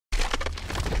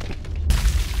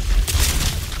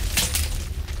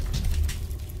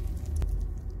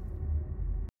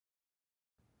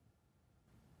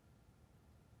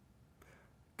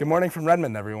Good morning from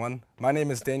Redmond, everyone. My name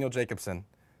is Daniel Jacobson,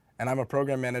 and I'm a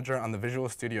program manager on the Visual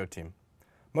Studio team.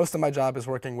 Most of my job is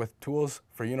working with tools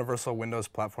for Universal Windows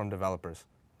Platform developers.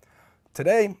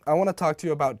 Today, I want to talk to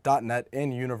you about .NET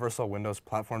in Universal Windows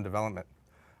Platform development.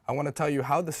 I want to tell you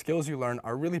how the skills you learn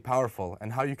are really powerful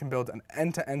and how you can build an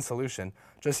end-to-end solution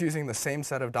just using the same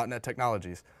set of .NET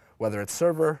technologies, whether it's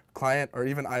server, client, or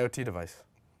even IoT device.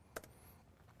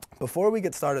 Before we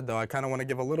get started, though, I kind of want to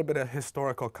give a little bit of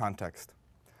historical context.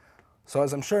 So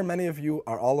as I'm sure many of you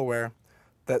are all aware,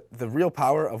 that the real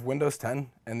power of Windows 10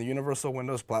 and the Universal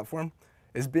Windows Platform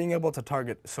is being able to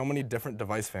target so many different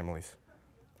device families.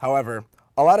 However,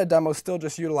 a lot of demos still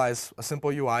just utilize a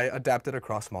simple UI adapted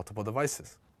across multiple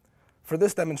devices. For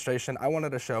this demonstration, I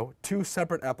wanted to show two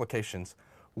separate applications,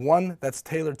 one that's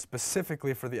tailored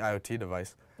specifically for the IoT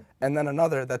device, and then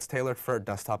another that's tailored for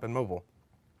desktop and mobile.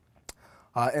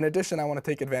 In addition, I want to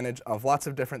take advantage of lots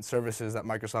of different services that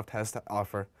Microsoft has to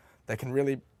offer that can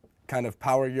really kind of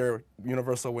power your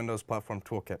Universal Windows Platform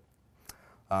toolkit.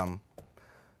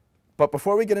 But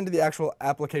before we get into the actual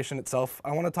application itself,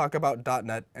 I want to talk about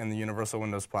 .NET and the Universal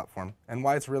Windows Platform and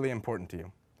why it's really important to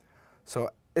you.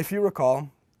 So if you recall,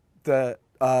 the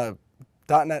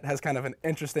 .NET has kind of an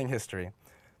interesting history.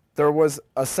 There was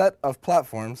a set of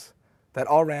platforms that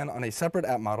all ran on a separate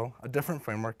app model, a different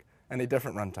framework, and a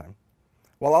different runtime.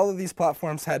 While all of these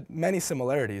platforms had many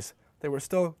similarities, they were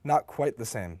still not quite the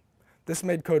same. This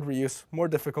made code reuse more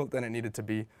difficult than it needed to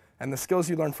be, and the skills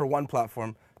you learned for one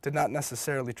platform did not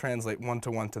necessarily translate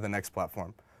one-to-one to the next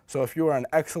platform. So if you are an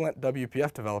excellent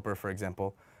WPF developer, for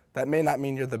example, that may not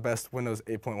mean you're the best Windows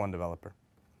 8.1 developer.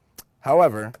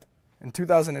 However, in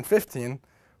 2015,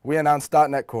 we announced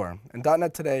 .NET Core, and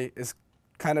 .NET today is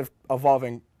kind of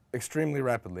evolving extremely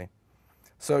rapidly.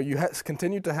 So you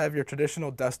continue to have your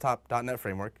traditional desktop .NET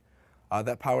framework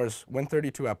that powers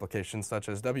Win32 applications such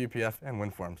as WPF and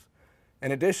WinForms.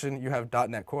 In addition, you have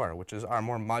 .NET Core, which is our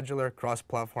more modular,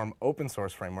 cross-platform,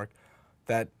 open-source framework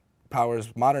that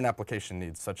powers modern application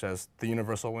needs, such as the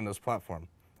Universal Windows Platform,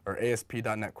 or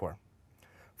ASP.NET Core.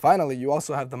 Finally, you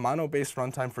also have the mono-based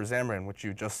runtime for Xamarin, which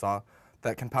you just saw,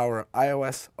 that can power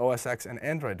iOS, OS X, and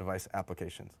Android device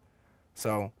applications.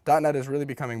 So .NET is really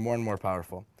becoming more and more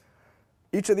powerful.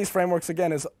 Each of these frameworks,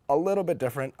 again, is a little bit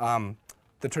different.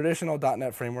 The traditional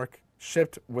 .NET framework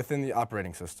shipped within the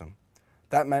operating system.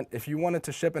 That meant if you wanted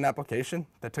to ship an application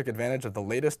that took advantage of the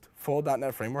latest full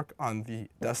 .NET framework on the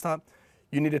desktop,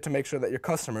 you needed to make sure that your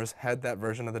customers had that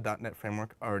version of the .NET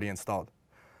framework already installed.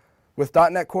 With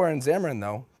 .NET Core and Xamarin,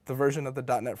 though, the version of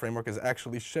the .NET framework is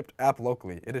actually shipped app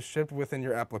locally. It is shipped within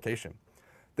your application.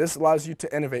 This allows you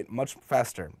to innovate much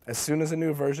faster. As soon as a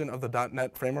new version of the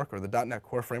 .NET framework or the .NET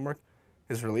Core framework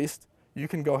is released, you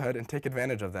can go ahead and take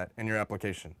advantage of that in your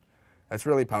application. That's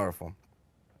really powerful.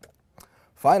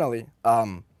 Finally,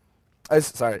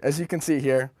 as you can see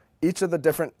here, each of the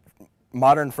different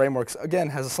modern frameworks, again,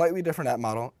 has a slightly different app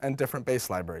model and different base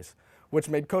libraries, which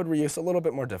made code reuse a little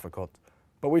bit more difficult.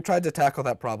 But we tried to tackle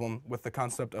that problem with the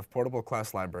concept of portable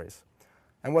class libraries.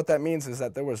 And what that means is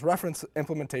that there was reference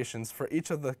implementations for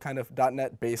each of the kind of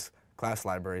 .NET base class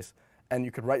libraries, and you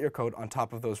could write your code on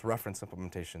top of those reference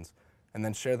implementations and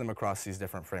then share them across these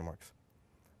different frameworks.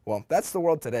 Well, that's the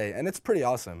world today, and it's pretty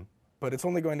awesome, but it's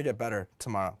only going to get better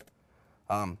tomorrow.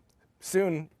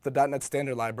 Soon, the .NET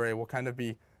Standard Library will kind of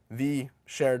be the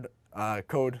shared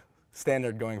code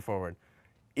standard going forward.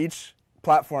 Each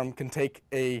platform can take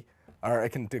or it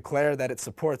can declare that it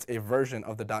supports a version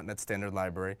of the .NET Standard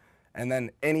Library, and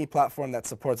then any platform that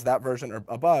supports that version or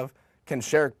above can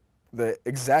share the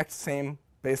exact same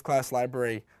base class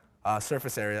library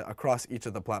surface area across each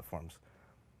of the platforms.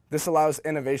 This allows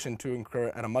innovation to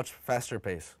occur at a much faster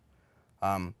pace.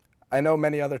 I know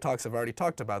many other talks have already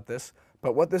talked about this,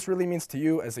 but what this really means to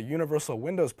you as a Universal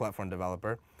Windows Platform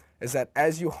developer is that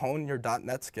as you hone your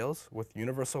 .NET skills with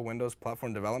Universal Windows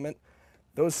Platform development,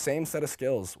 those same set of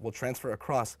skills will transfer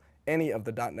across any of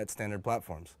the .NET Standard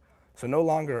platforms. So no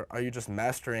longer are you just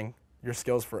mastering your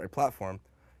skills for a platform,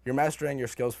 you're mastering your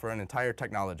skills for an entire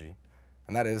technology,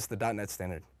 and that is the .NET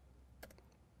Standard.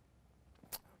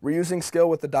 Reusing skill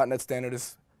with the .NET Standard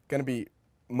is going to be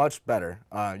much better.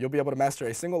 You'll be able to master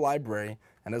a single library,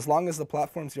 and as long as the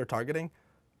platforms you're targeting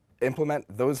implement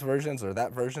those versions or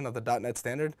that version of the .NET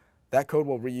Standard, that code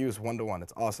will reuse one-to-one.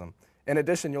 It's awesome. In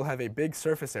addition, you'll have a big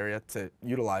surface area to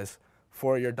utilize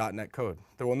for your .NET code.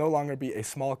 There will no longer be a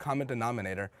small common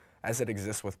denominator as it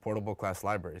exists with portable class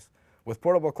libraries. With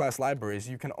portable class libraries,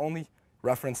 you can only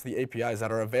reference the APIs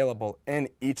that are available in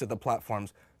each of the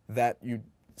platforms that you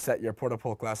set your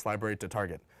portable class library to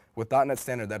target. With .NET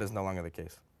Standard, that is no longer the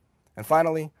case. And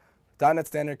finally, .NET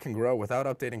Standard can grow without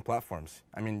updating platforms.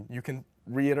 I mean, you can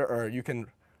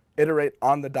iterate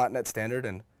on the .NET standard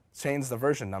and change the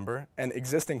version number, and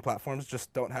existing platforms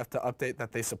just don't have to update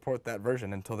that they support that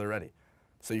version until they're ready.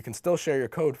 So you can still share your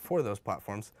code for those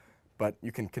platforms, but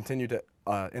you can continue to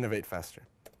innovate faster.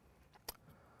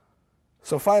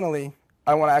 So finally,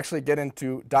 I want to actually get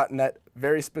into .NET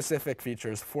very specific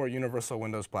features for Universal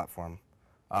Windows Platform.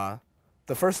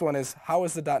 The first one is, how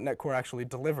is the .NET Core actually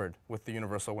delivered with the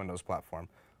Universal Windows Platform?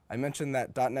 I mentioned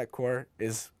that .NET Core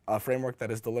is a framework that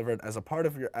is delivered as a part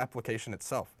of your application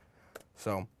itself.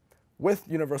 So with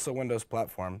Universal Windows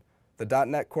Platform, the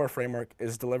 .NET Core framework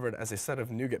is delivered as a set of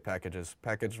NuGet packages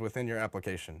packaged within your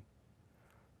application.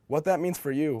 What that means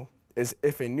for you is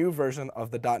if a new version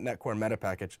of the .NET Core meta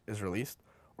package is released,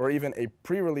 or even a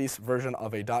pre-release version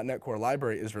of a .NET Core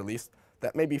library is released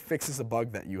that maybe fixes a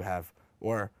bug that you have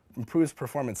or improves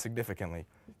performance significantly,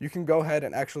 you can go ahead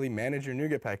and actually manage your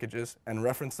NuGet packages and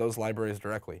reference those libraries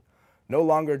directly. No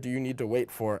longer do you need to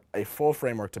wait for a full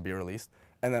framework to be released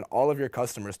and then all of your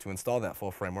customers to install that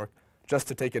full framework just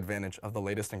to take advantage of the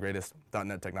latest and greatest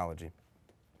 .NET technology.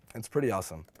 It's pretty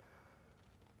awesome.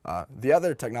 The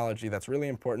other technology that's really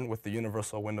important with the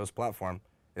Universal Windows Platform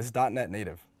is .NET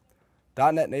Native.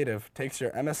 .NET Native takes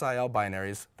your MSIL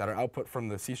binaries that are output from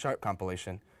the C#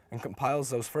 compilation and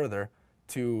compiles those further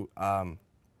to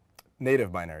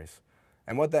native binaries.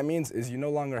 And what that means is you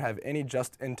no longer have any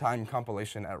just-in-time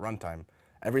compilation at runtime.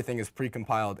 Everything is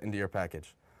pre-compiled into your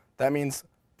package. That means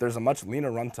there's a much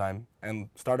leaner runtime and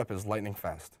startup is lightning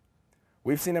fast.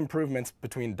 We've seen improvements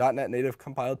between .NET Native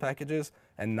compiled packages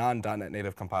and non-.NET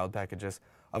Native compiled packages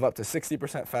of up to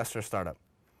 60% faster startup.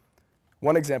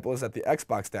 One example is that the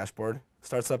Xbox dashboard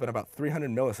starts up in about 300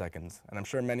 milliseconds, and I'm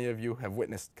sure many of you have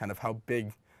witnessed kind of how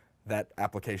big that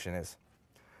application is.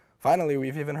 Finally,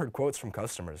 we've even heard quotes from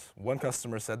customers. One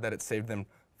customer said that it saved them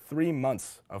 3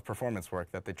 months of performance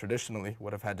work that they traditionally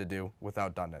would have had to do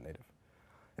without .NET Native.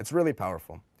 It's really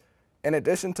powerful. In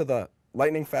addition to the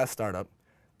lightning fast startup,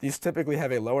 these typically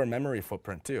have a lower memory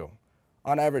footprint too.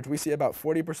 On average, we see about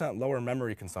 40% lower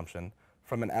memory consumption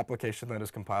from an application that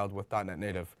is compiled with .NET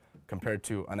Native compared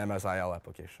to an MSIL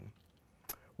application.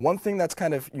 One thing that's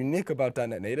kind of unique about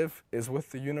 .NET Native is with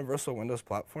the Universal Windows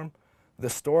Platform, the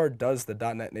store does the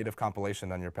 .NET Native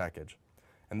compilation on your package.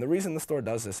 And the reason the store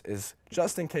does this is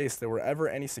just in case there were ever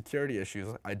any security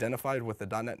issues identified with the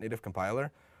 .NET Native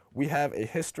compiler, we have a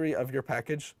history of your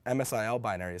package, MSIL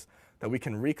binaries, that we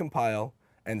can recompile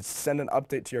and send an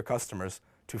update to your customers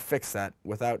to fix that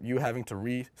without you having to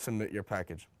resubmit your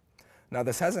package. Now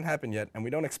this hasn't happened yet and we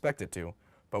don't expect it to,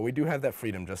 but we do have that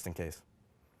freedom just in case.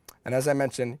 And as I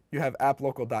mentioned, you have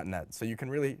applocal.net, so you can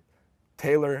really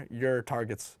tailor your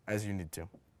targets as you need to.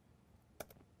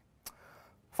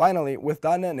 Finally, with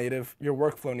 .NET Native, your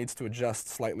workflow needs to adjust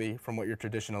slightly from what you're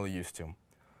traditionally used to.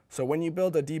 So when you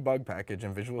build a debug package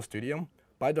in Visual Studio,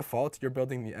 by default, you're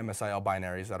building the MSIL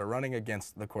binaries that are running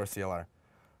against the core CLR.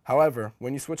 However,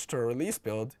 when you switch to a release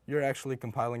build, you're actually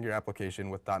compiling your application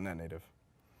with .NET Native.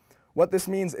 What this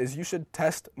means is you should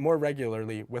test more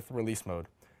regularly with release mode.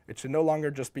 It should no longer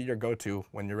just be your go-to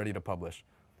when you're ready to publish.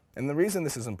 And the reason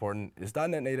this is important is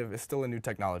 .NET Native is still a new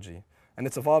technology, and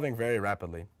it's evolving very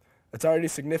rapidly. It's already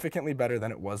significantly better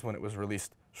than it was when it was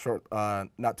released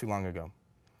not too long ago.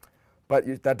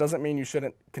 But that doesn't mean you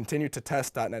shouldn't continue to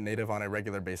test .NET Native on a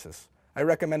regular basis. I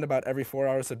recommend about every 4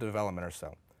 hours of development or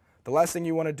so. The last thing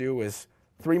you want to do is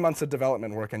 3 months of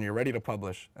development work and you're ready to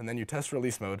publish, and then you test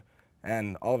release mode,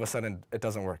 and all of a sudden it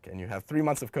doesn't work, and you have 3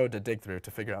 months of code to dig through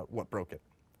to figure out what broke it.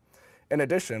 In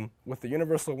addition, with the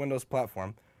Universal Windows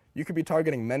Platform, you could be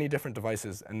targeting many different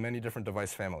devices and many different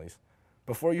device families.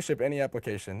 Before you ship any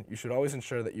application, you should always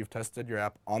ensure that you've tested your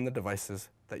app on the devices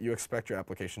that you expect your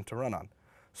application to run on.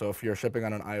 So if you're shipping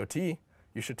on an IoT,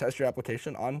 you should test your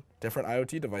application on different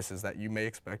IoT devices that you may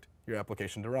expect your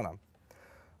application to run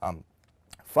on.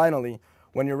 Finally,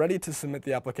 when you're ready to submit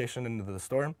the application into the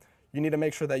store, you need to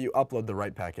make sure that you upload the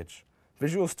right package.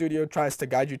 Visual Studio tries to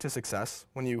guide you to success.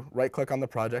 When you right-click on the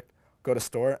project, go to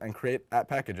Store, and create app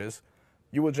packages,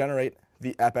 you will generate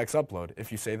the AppX upload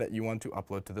if you say that you want to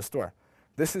upload to the store.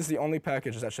 This is the only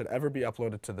package that should ever be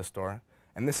uploaded to the store,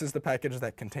 and this is the package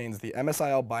that contains the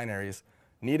MSIL binaries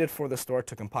needed for the store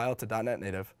to compile to .NET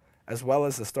Native, as well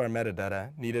as the store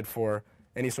metadata needed for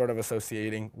any sort of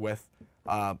associating with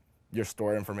your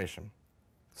store information.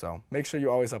 So make sure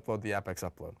you always upload the AppX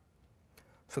upload.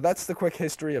 So that's the quick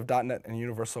history of .NET and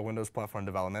Universal Windows Platform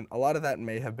development. A lot of that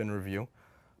may have been review,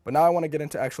 but now I want to get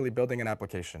into actually building an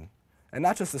application. And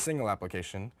not just a single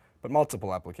application, but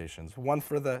multiple applications. One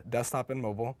for the desktop and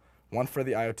mobile, one for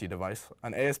the IoT device,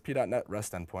 an ASP.NET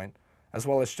REST endpoint, as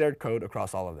well as shared code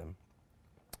across all of them.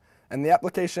 And the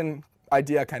application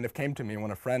idea kind of came to me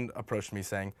when a friend approached me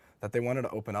saying that they wanted to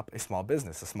open up a small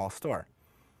business, a small store.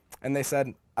 And they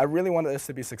said, I really want this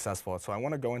to be successful, so I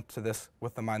want to go into this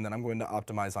with the mind that I'm going to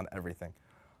optimize on everything.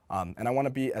 And I want to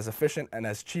be as efficient and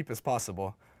as cheap as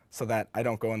possible so that I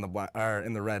don't go in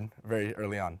the red very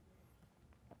early on.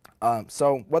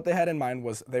 So what they had in mind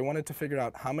was they wanted to figure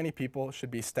out how many people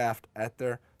should be staffed at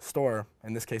their store,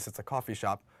 in this case it's a coffee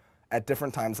shop, at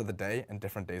different times of the day and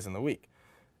different days in the week.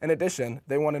 In addition,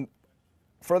 they wanted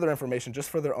further information just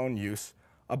for their own use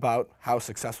about how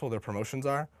successful their promotions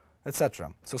are,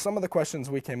 etc. So some of the questions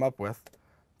we came up with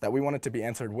that we wanted to be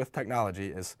answered with technology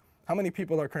is, how many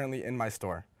people are currently in my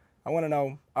store? I want to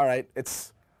know, all right,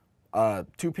 it's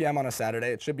 2 p.m. on a Saturday.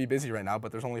 It should be busy right now,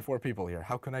 but there's only 4 people here.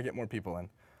 How can I get more people in?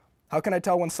 How can I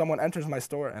tell when someone enters my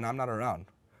store and I'm not around?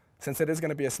 Since it is going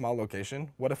to be a small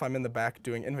location, what if I'm in the back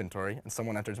doing inventory and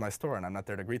someone enters my store and I'm not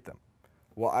there to greet them?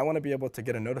 Well, I want to be able to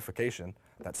get a notification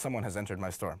that someone has entered my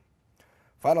store.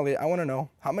 Finally, I want to know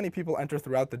how many people enter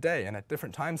throughout the day and at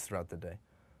different times throughout the day.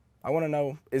 I want to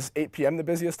know, is 8 p.m. the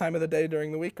busiest time of the day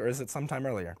during the week, or is it sometime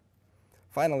earlier?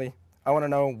 Finally, I want to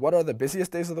know what are the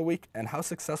busiest days of the week and how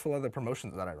successful are the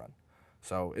promotions that I run.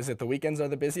 So is it the weekends are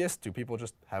the busiest? Do people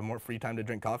just have more free time to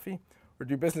drink coffee? Or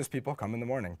do business people come in the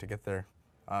morning to get their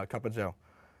cup of joe?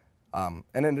 And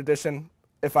in addition,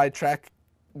 if I track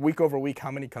week over week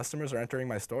how many customers are entering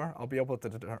my store, I'll be able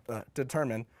to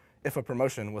determine if a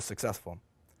promotion was successful.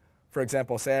 For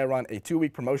example, say I run a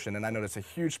 2-week promotion and I notice a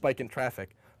huge spike in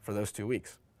traffic for those 2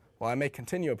 weeks. Well, I may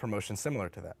continue a promotion similar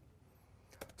to that.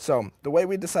 So the way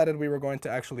we decided we were going to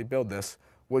actually build this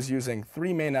was using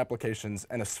 3 main applications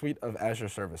and a suite of Azure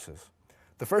services.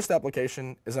 The first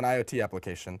application is an IoT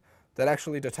application that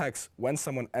actually detects when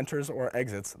someone enters or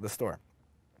exits the store.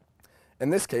 In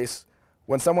this case,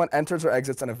 when someone enters or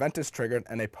exits, an event is triggered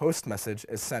and a post message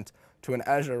is sent to an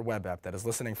Azure web app that is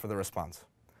listening for the response.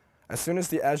 As soon as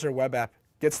the Azure web app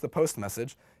gets the post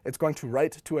message, it's going to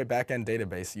write to a backend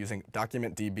database using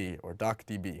DocumentDB or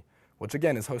DocDB, which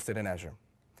again is hosted in Azure.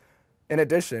 In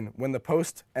addition, when the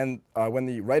post and when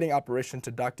the writing operation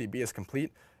to DocDB is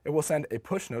complete, it will send a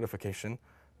push notification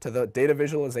to the data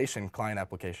visualization client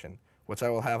application, which I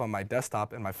will have on my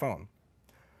desktop and my phone.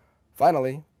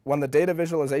 Finally, when the data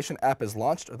visualization app is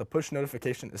launched or the push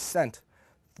notification is sent,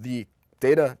 the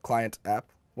data client app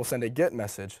will send a GET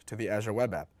message to the Azure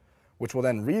web app, which will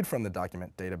then read from the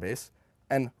document database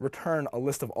and return a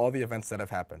list of all the events that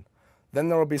have happened. Then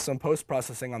there will be some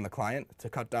post-processing on the client to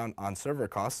cut down on server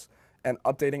costs and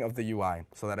updating of the UI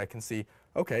so that I can see,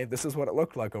 okay, this is what it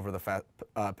looked like over the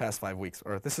past 5 weeks,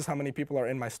 or this is how many people are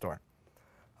in my store.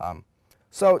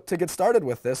 So to get started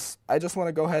with this, I just want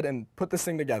to go ahead and put this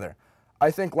thing together.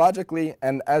 I think logically,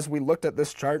 and as we looked at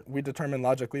this chart, we determined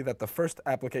logically that the first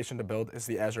application to build is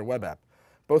the Azure web app.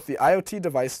 Both the IoT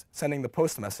device sending the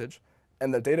post message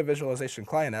and the data visualization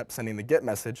client app sending the GET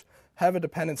message have a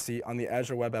dependency on the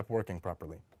Azure web app working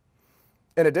properly.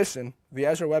 In addition, the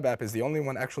Azure web app is the only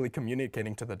one actually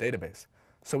communicating to the database,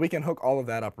 so we can hook all of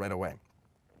that up right away.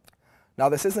 Now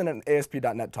this isn't an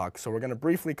ASP.NET talk, so we're going to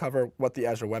briefly cover what the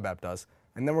Azure web app does,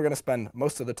 and then we're going to spend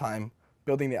most of the time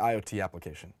building the IoT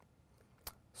application.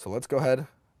 So let's go ahead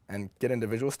and get into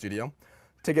Visual Studio.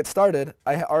 To get started,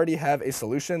 I already have a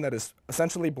solution that is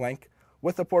essentially blank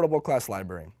with a portable class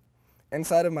library.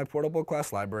 Inside of my portable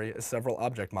class library is several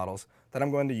object models that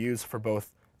I'm going to use for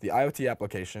both the IoT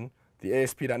application, the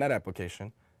ASP.NET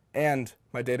application, and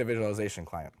my data visualization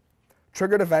client.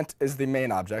 Triggered event is the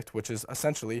main object, which is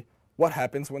essentially what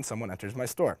happens when someone enters my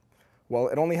store. Well,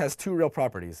 it only has 2 real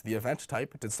properties: the event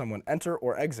type, did someone enter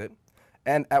or exit,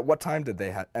 and at what time did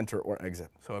they enter or exit,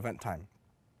 so event time.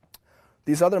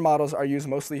 These other models are used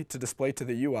mostly to display to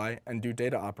the UI and do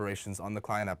data operations on the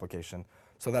client application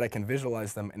so that I can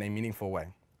visualize them in a meaningful way.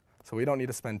 So we don't need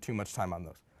to spend too much time on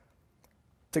those.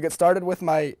 To get started with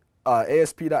my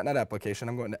ASP.NET application,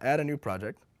 I'm going to add a new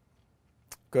project,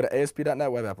 go to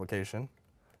ASP.NET Web Application,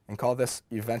 and call this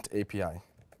Event API.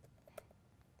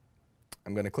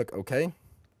 I'm going to click OK.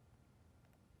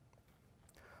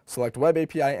 Select Web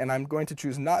API, and I'm going to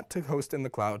choose not to host in the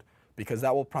cloud because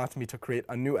that will prompt me to create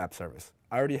a new app service.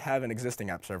 I already have an existing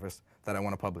app service that I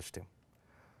want to publish to.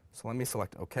 So let me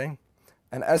select OK.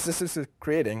 And as this is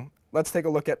creating, let's take a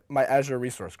look at my Azure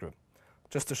Resource Group,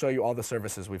 just to show you all the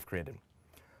services we've created.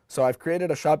 So I've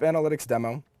created a Shop Analytics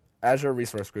demo Azure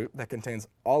Resource Group that contains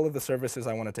all of the services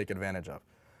I want to take advantage of,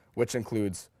 which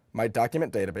includes my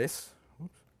document database,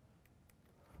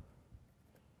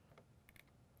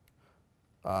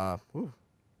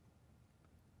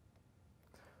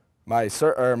 my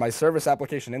service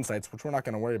application insights, which we're not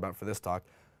going to worry about for this talk,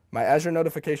 my Azure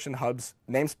Notification Hub's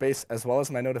namespace as well as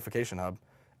my notification hub,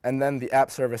 and then the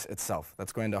app service itself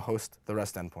that's going to host the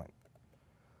REST endpoint.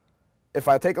 If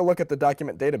I take a look at the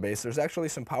document database, there's actually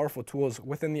some powerful tools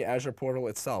within the Azure portal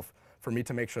itself for me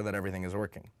to make sure that everything is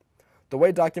working. The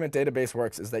way document database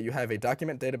works is that you have a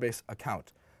document database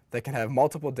account that can have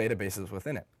multiple databases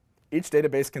within it. Each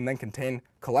database can then contain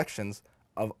collections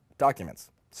of documents.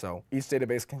 So each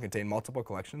database can contain multiple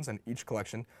collections, and each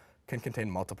collection can contain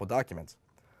multiple documents.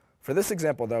 For this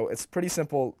example, though, it's a pretty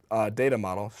simple data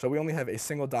model, so we only have a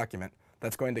single document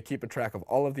that's going to keep a track of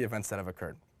all of the events that have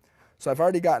occurred. So I've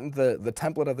already gotten the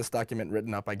template of this document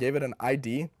written up. I gave it an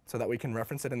ID so that we can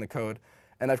reference it in the code,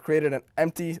 and I've created an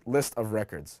empty list of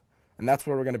records, and that's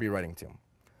where we're going to be writing to.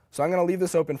 So I'm going to leave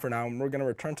this open for now, and we're going to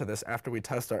return to this after we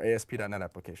test our ASP.NET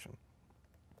application.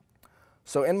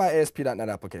 So in my ASP.NET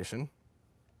application,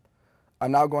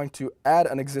 I'm now going to add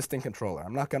an existing controller.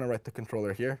 I'm not going to write the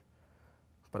controller here,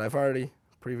 but I've already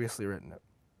previously written it.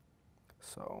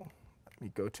 So let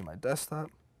me go to my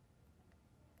desktop.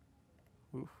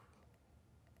 Oof.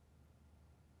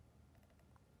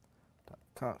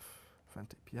 .conf,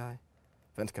 event API,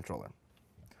 event controller.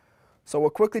 So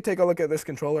we'll quickly take a look at this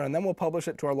controller, and then we'll publish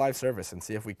it to our live service and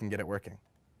see if we can get it working.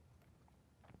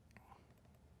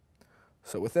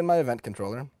 So within my event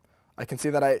controller, I can see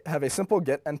that I have a simple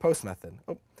get and post method.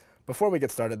 Oh, before we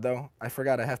get started, though, I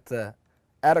forgot I have to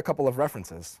add a couple of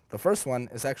references. The first one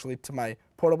is actually to my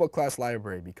portable class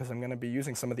library, because I'm going to be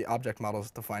using some of the object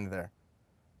models defined there.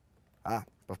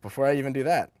 But before I even do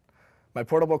that, my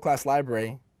portable class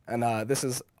library, and this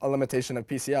is a limitation of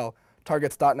PCL,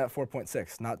 targets .NET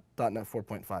 4.6, not .NET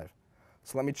 4.5.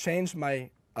 So let me change my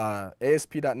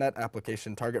ASP.NET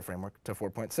application target framework to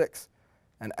 4.6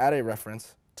 and add a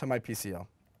reference to my PCL.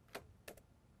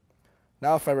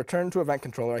 Now if I return to Event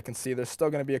Controller, I can see there's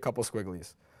still going to be a couple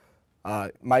squigglies.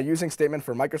 My using statement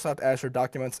for Microsoft Azure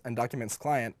Documents and Documents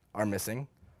Client are missing,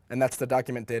 and that's the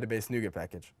document database NuGet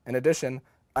package. In addition,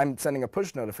 I'm sending a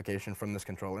push notification from this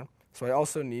controller, so I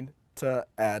also need to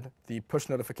add the push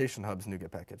notification hub's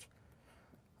NuGet package.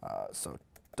 So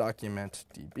document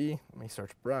DB, let me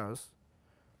search browse.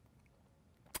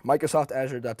 Microsoft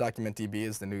Azure.documentDB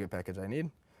is the NuGet package I need,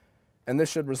 and this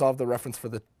should resolve the reference for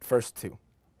the first two.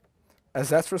 As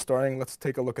that's restoring, let's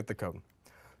take a look at the code.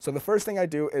 So the first thing I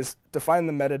do is define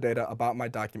the metadata about my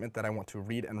document that I want to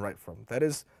read and write from. That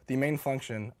is the main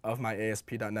function of my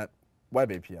ASP.NET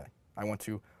Web API. I want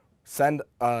to send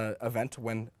an event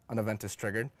when an event is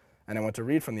triggered, and I want to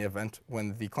read from the event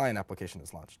when the client application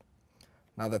is launched.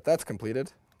 Now that that's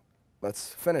completed, let's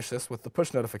finish this with the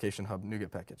push notification hub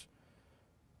NuGet package.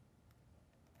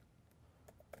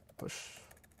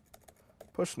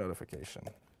 Push notification.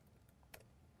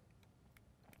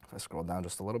 If I scroll down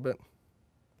just a little bit,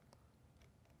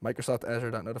 Microsoft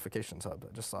Azure.notifications hub,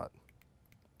 I just saw it.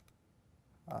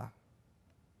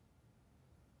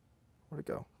 Where'd it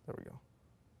go? There we go.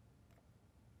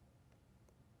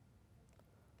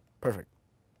 Perfect.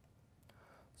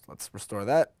 So let's restore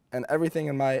that, and everything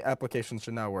in my application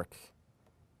should now work.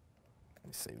 Let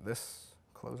me save this,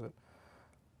 close it.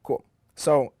 Cool.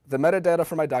 So the metadata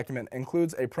for my document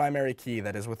includes a primary key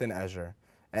that is within Azure,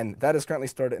 and that is currently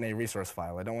stored in a resource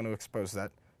file. I don't want to expose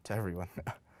that to everyone.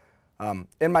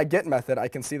 In my get method, I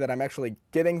can see that I'm actually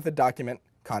getting the document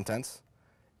contents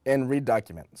in read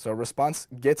document. So response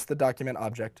gets the document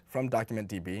object from document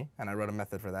DB, and I wrote a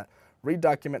method for that. Read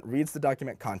document reads the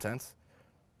document contents,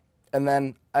 and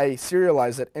then I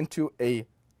serialize it into a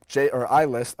J or I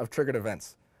list of triggered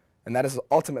events, and that is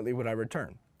ultimately what I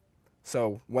return.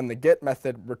 So when the get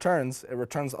method returns, it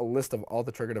returns a list of all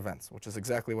the triggered events, which is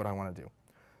exactly what I want to do.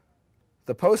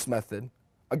 The post method,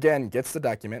 again, gets the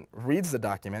document, reads the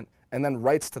document, and then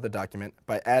writes to the document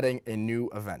by adding a new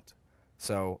event.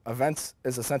 So events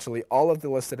is essentially all of the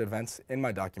listed events in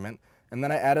my document, and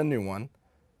then I add a new one,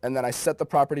 and then I set the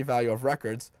property value of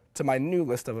records to my new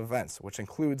list of events, which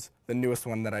includes the newest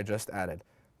one that I just added,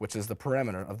 which is the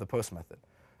parameter of the post method.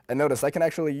 And notice I can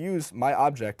actually use my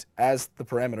object as the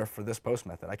parameter for this post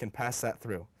method. I can pass that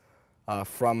through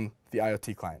from the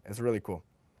IoT client. It's really cool.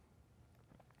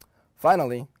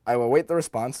 Finally, I will await the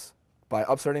response by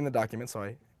upserting the document, so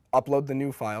I upload the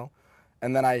new file,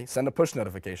 and then I send a push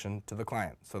notification to the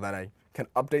client so that I can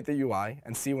update the UI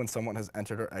and see when someone has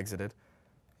entered or exited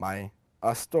my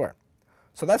store.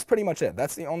 So that's pretty much it.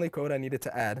 That's the only code I needed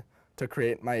to add to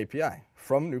create my API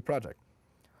from new project.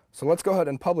 So let's go ahead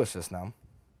and publish this now.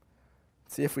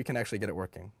 See if we can actually get it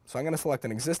working. So I'm going to select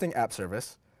an existing app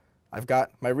service. I've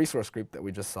got my resource group that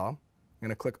we just saw. I'm going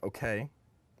to click OK.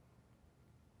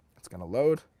 It's going to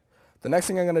load. The next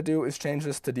thing I'm going to do is change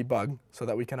this to debug so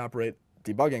that we can operate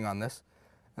debugging on this.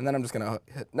 And then I'm just going to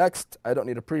hit next. I don't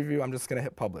need a preview. I'm just going to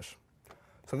hit publish.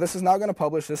 So this is now going to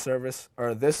publish this service,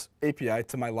 or this API,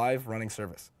 to my live running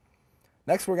service.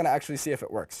 Next, we're going to actually see if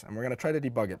it works, and we're going to try to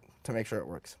debug it to make sure it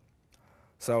works.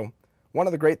 So one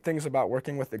of the great things about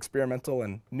working with experimental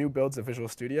and new builds of Visual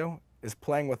Studio is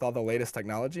playing with all the latest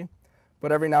technology,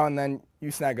 but every now and then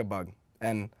you snag a bug.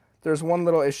 And there's one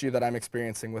little issue that I'm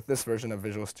experiencing with this version of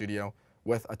Visual Studio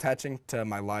with attaching to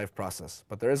my live process,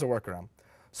 but there is a workaround.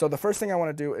 So the first thing I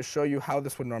want to do is show you how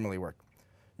this would normally work.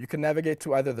 You can navigate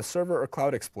to either the Server or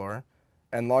Cloud Explorer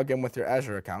and log in with your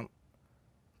Azure account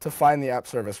to find the app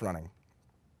service running.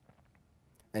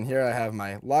 And here I have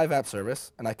my live app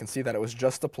service, and I can see that it was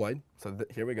just deployed. So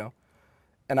here we go.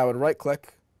 And I would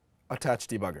right-click, Attach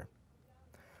Debugger.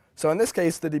 So in this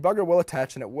case, the debugger will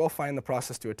attach, and it will find the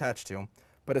process to attach to,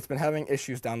 but it's been having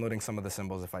issues downloading some of the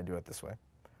symbols if I do it this way.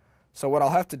 So what I'll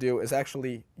have to do is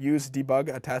actually use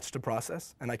debug attached to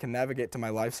process, and I can navigate to my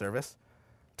live service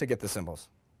to get the symbols.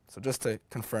 So just to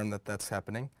confirm that that's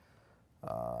happening,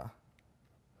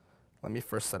 let me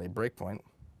first set a breakpoint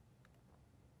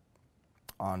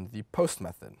on the post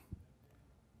method.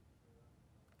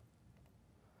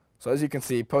 So as you can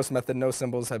see, post method, no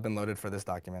symbols have been loaded for this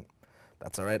document.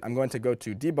 That's all right. I'm going to go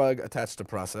to debug attached to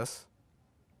process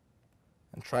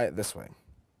and try it this way.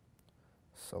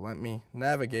 So let me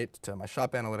navigate to my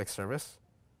shop analytics service.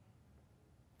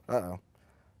 Uh-oh.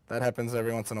 That happens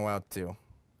every once in a while too.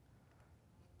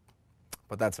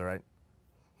 But that's all right.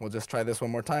 We'll just try this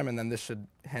one more time, and then this should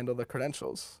handle the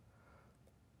credentials.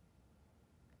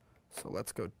 So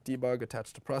let's go debug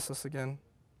attached to process again.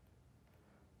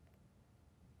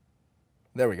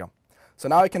 There we go. So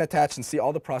now I can attach and see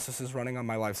all the processes running on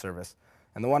my live service.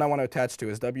 And the one I want to attach to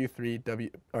is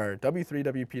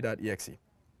w3wp.exe.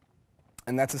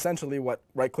 And that's essentially what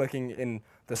right-clicking in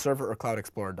the Server or Cloud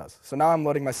Explorer does. So now I'm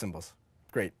loading my symbols.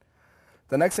 Great.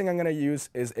 The next thing I'm going to use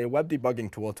is a web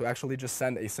debugging tool to actually just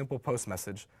send a simple post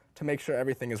message to make sure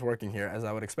everything is working here as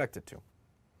I would expect it to.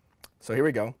 So here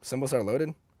we go. Symbols are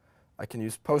loaded. I can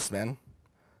use Postman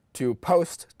to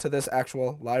post to this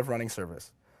actual live running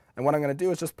service. And what I'm going to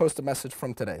do is just post a message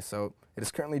from today. So it is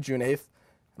currently June 8th,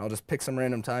 and I'll just pick some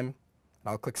random time, and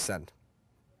I'll click send.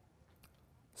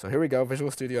 So here we go.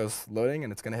 Visual Studio is loading,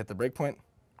 and it's going to hit the breakpoint.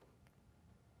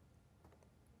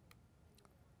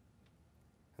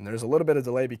 And there's a little bit of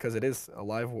delay because it is a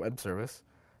live web service.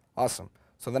 Awesome.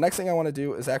 So the next thing I want to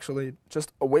do is actually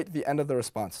just await the end of the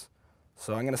response.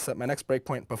 So I'm going to set my next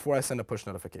breakpoint before I send a push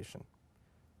notification.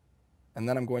 And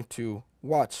then I'm going to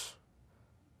watch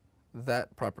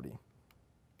that property.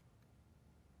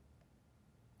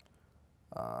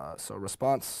 So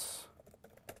response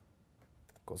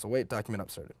equals await document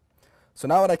upstarted. So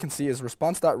now what I can see is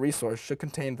response.resource should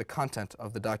contain the content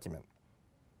of the document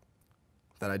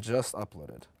that I just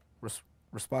uploaded.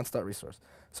 Response.resource.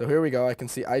 So here we go. I can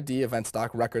see ID, events,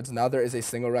 doc, records. Now there is a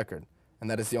single record, and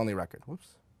that is the only record.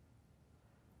 Whoops.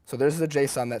 So there's the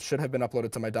JSON that should have been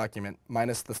uploaded to my document,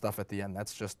 minus the stuff at the end.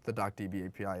 That's just the DocDB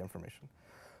API information.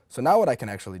 So now what I can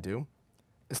actually do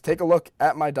is take a look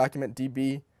at my document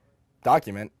DB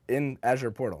document in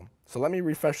Azure Portal. So let me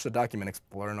refresh the Document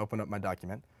Explorer and open up my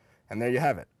document, and there you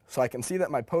have it. So I can see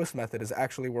that my post method is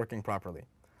actually working properly.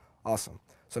 Awesome.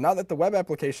 So now that the web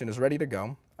application is ready to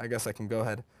go, I guess I can go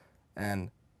ahead and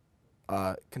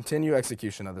continue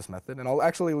execution of this method, and I'll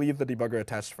actually leave the debugger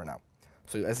attached for now.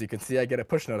 So as you can see, I get a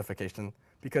push notification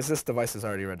because this device is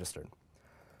already registered.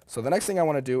 So the next thing I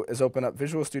want to do is open up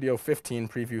Visual Studio 15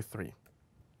 Preview 3.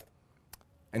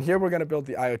 And here we're going to build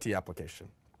the IoT application.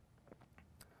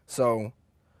 So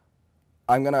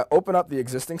I'm going to open up the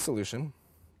existing solution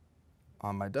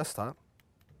on my desktop.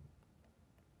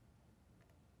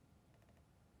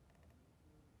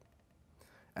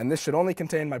 And this should only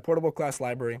contain my portable class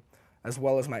library as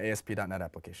well as my ASP.NET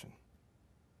application.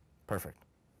 Perfect.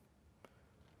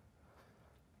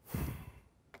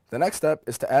 The next step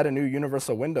is to add a new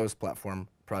Universal Windows Platform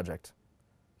project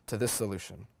to this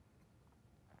solution.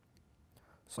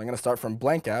 So I'm going to start from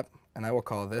blank app, and I will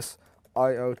call this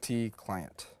IoT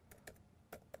Client.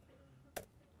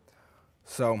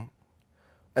 So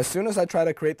as soon as I try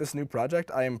to create this new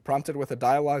project, I am prompted with a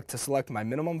dialog to select my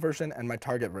minimum version and my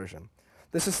target version.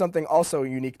 This is something also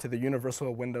unique to the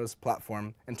Universal Windows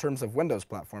Platform in terms of Windows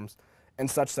platforms,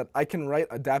 and such that I can write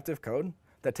adaptive code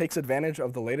that takes advantage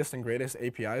of the latest and greatest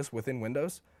APIs within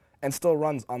Windows and still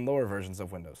runs on lower versions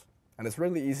of Windows. And it's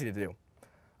really easy to do.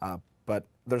 But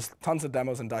there's tons of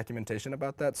demos and documentation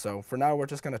about that, so for now we're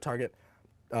just going to target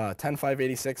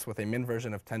 10.586 with a min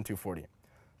version of 10.240.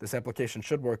 This application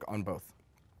should work on both.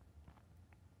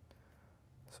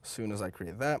 So as soon as I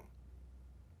create that.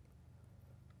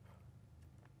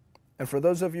 And for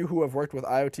those of you who have worked with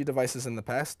IoT devices in the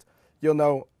past, you'll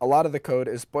know a lot of the code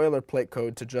is boilerplate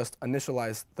code to just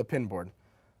initialize the pin board.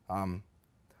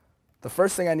 The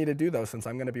first thing I need to do, though, since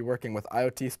I'm going to be working with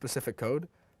IoT-specific code,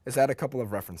 is add a couple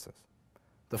of references.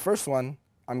 The first one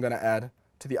I'm going to add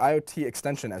to the IoT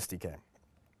Extension SDK,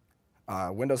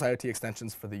 Windows IoT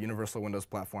extensions for the Universal Windows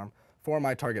Platform for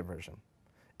my target version.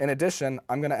 In addition,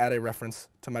 I'm going to add a reference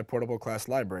to my portable class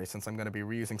library since I'm going to be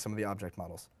reusing some of the object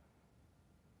models.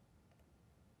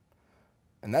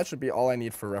 And that should be all I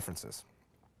need for references.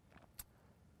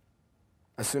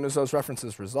 As soon as those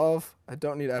references resolve, I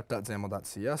don't need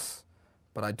app.xaml.cs,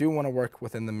 but I do want to work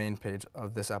within the main page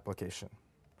of this application.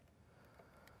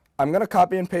 I'm going to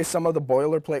copy and paste some of the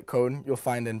boilerplate code you'll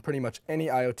find in pretty much any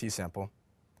IoT sample,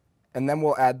 and then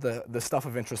we'll add the stuff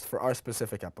of interest for our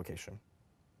specific application.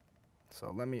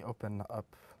 So let me open up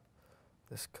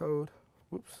this code.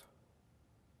 Whoops.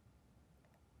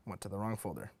 Went to the wrong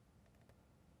folder.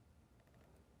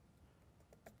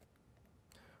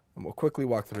 And we'll quickly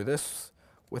walk through this.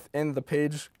 Within the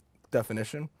page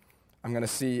definition, I'm going to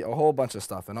see a whole bunch of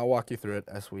stuff, and I'll walk you through it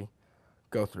as we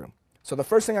go through. So the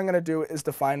first thing I'm going to do is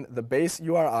define the base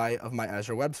URI of my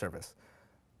Azure Web Service.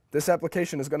 This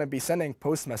application is going to be sending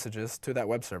post messages to that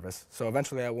web service, so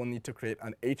eventually I will need to create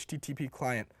an HTTP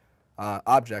client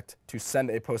object to send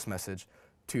a post message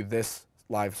to this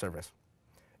live service.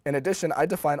 In addition, I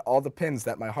define all the pins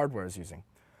that my hardware is using.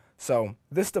 So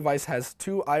this device has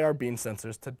 2 IR beam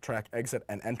sensors to track exit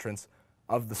and entrance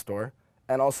of the store,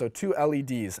 and also 2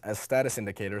 LEDs as status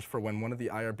indicators for when one of the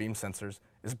IR beam sensors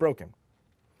is broken.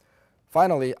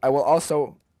 Finally, I will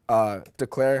also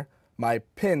declare my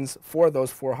pins for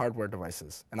those 4 hardware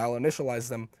devices, and I'll initialize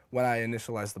them when I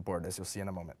initialize the board, as you'll see in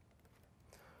a moment.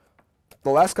 The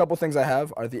last couple things I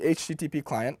have are the HTTP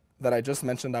client that I just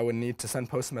mentioned I would need to send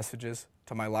post messages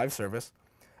to my live service,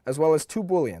 as well as 2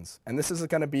 booleans, and this is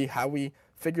going to be how we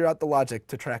figure out the logic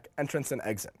to track entrance and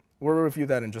exit. We'll review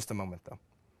that in just a moment, though.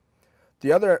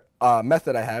 The other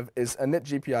method I have is init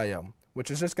GPIO,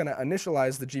 which is just going to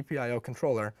initialize the GPIO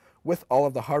controller with all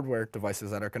of the hardware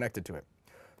devices that are connected to it.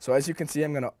 So as you can see,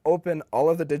 I'm going to open all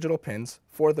of the digital pins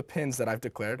for the pins that I've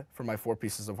declared for my 4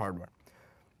 pieces of hardware.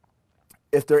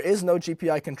 If there is no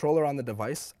GPI controller on the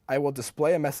device, I will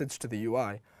display a message to the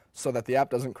UI so that the app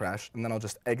doesn't crash, and then I'll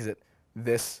just exit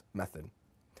this method.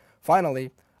 Finally,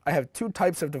 I have 2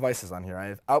 types of devices on here. I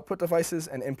have output devices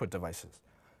and input devices.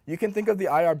 You can think of the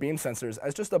IR beam sensors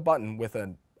as just a button with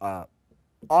an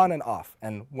on and off,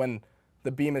 and when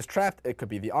the beam is trapped, it could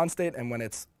be the on state, and when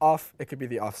it's off, it could be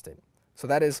the off state. So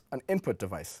that is an input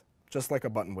device, just like a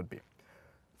button would be.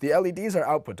 The LEDs are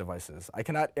output devices. I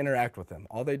cannot interact with them.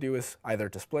 All they do is either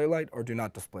display light or do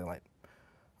not display light.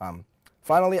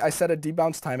 Finally, I set a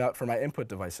debounce timeout for my input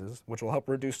devices, which will help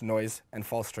reduce noise and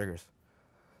false triggers.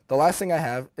 The last thing I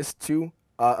have is 2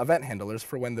 event handlers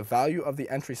for when the value of the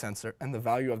entry sensor and the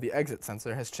value of the exit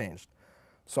sensor has changed.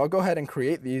 So I'll go ahead and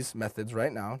create these methods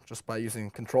right now just by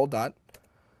using control dot.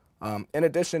 In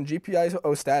addition,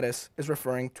 GPIO status is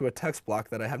referring to a text block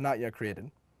that I have not yet created.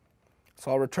 So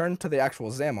I'll return to the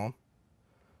actual XAML, and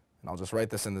I'll just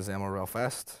write this in the XAML real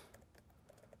fast.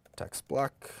 Text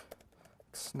block,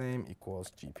 name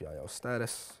equals GPIO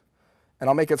status. And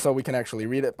I'll make it so we can actually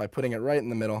read it by putting it right in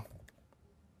the middle.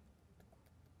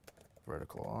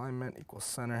 Vertical alignment equals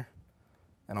center.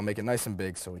 And I'll make it nice and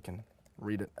big so we can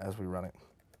read it as we run it.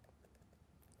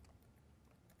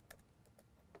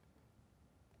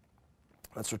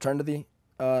 Let's return to the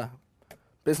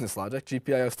business logic.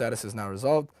 GPIO status is now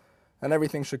resolved, and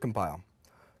everything should compile.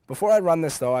 Before I run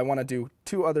this, though, I want to do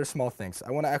 2 other small things.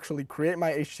 I want to actually create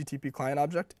my HTTP client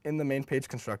object in the main page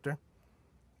constructor.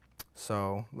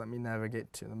 So let me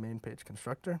navigate to the main page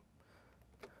constructor.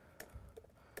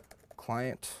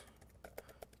 Client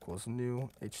equals new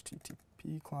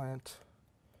HTTP client,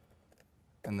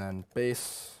 and then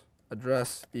base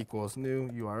address equals new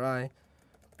URI,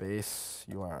 base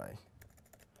URI.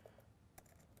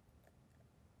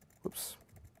 Oops,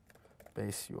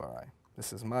 base URI.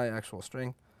 This is my actual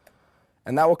string.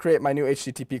 And that will create my new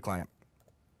HTTP client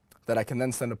that I can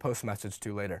then send a post message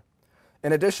to later.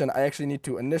 In addition, I actually need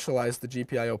to initialize the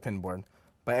GPIO pin board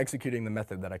by executing the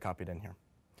method that I copied in here.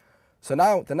 So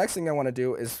now the next thing I want to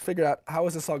do is figure out how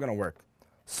is this all going to work.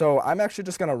 So I'm actually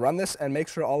just going to run this and make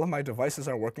sure all of my devices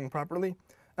are working properly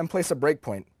and place a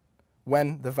breakpoint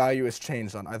when the value is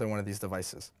changed on either one of these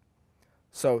devices.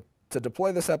 So to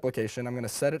deploy this application, I'm going to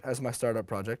set it as my startup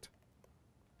project,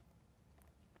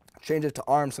 change it to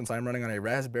ARM since I'm running on a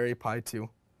Raspberry Pi 2,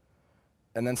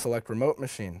 and then select remote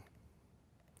machine.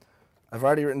 I've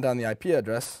already written down the IP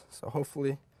address, so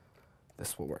hopefully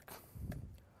this will work.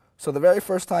 So the very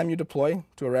first time you deploy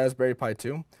to a Raspberry Pi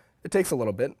 2, It takes a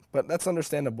little bit, but that's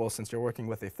understandable since you're working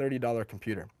with a $30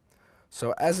 computer.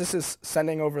 So as this is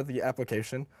sending over the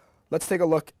application, let's take a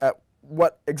look at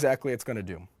what exactly it's going to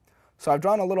do. So I've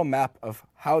drawn a little map of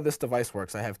how this device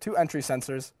works. I have two entry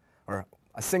sensors, or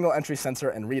a single entry sensor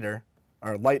and reader,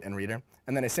 or light and reader,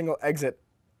 and then a single exit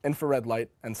infrared light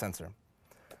and sensor.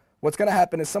 What's going to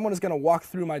happen is someone is going to walk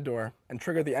through my door and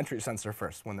trigger the entry sensor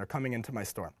first when they're coming into my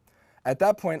store. At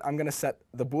that point, I'm going to set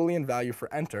the Boolean value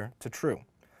for enter to true.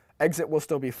 Exit will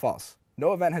still be false.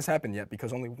 No event has happened yet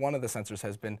because only one of the sensors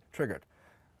has been triggered.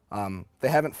 They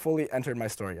haven't fully entered my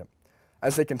store yet.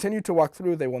 As they continue to walk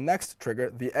through, they will next trigger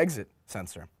the exit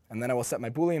sensor, and then I will set my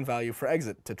Boolean value for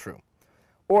exit to true.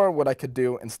 Or what I could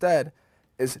do instead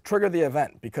is trigger the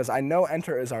event because I know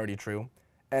enter is already true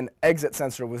and exit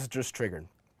sensor was just triggered.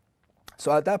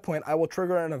 So at that point, I will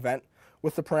trigger an event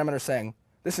with the parameter saying,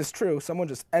 this is true, someone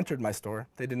just entered my store,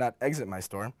 they did not exit my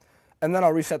store, and then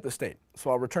I'll reset the state. So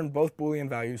I'll return both Boolean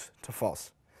values to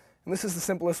false. And this is the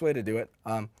simplest way to do it,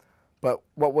 but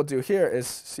what we'll do here is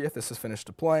see if this is finished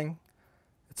deploying.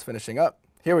 It's finishing up.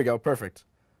 Here we go, perfect.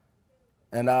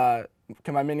 And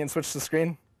can my minion switch the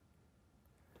screen?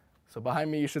 So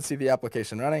behind me, you should see the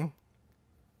application running.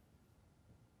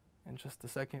 In just a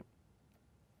second.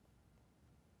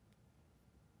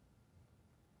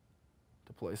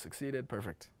 Deploy succeeded,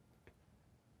 perfect.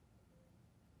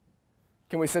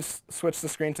 Can we switch the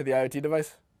screen to the IoT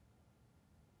device?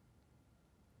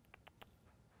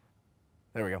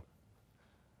 There we go.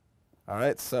 All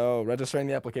right, so registering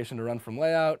the application to run from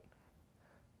layout.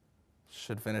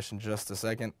 Should finish in just a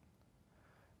second.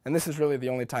 And this is really the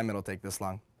only time it'll take this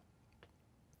long.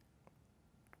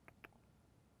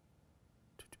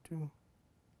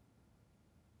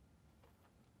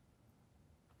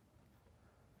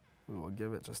 We will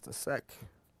give it just a sec.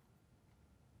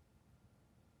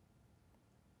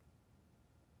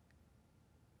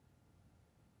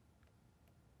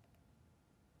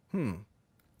 It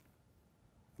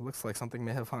looks like something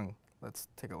may have hung. Let's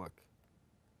take a look.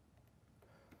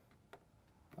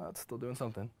 Oh, it's still doing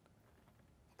something.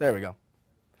 There we go.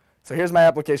 So here's my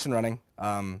application running.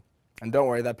 And don't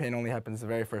worry, that pain only happens the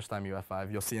very first time you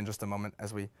F5. You'll see in just a moment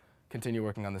as we continue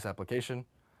working on this application.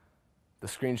 The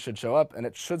screen should show up, and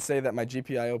it should say that my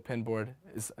GPIO pin board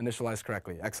is initialized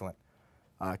correctly. Excellent.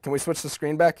 Can we switch the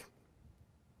screen back?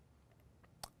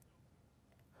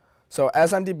 So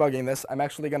as I'm debugging this, I'm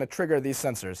actually going to trigger these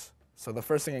sensors. So the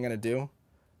first thing I'm going to do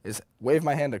is wave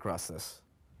my hand across this.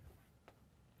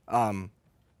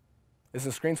 Is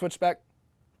the screen switched back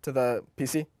to the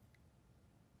PC?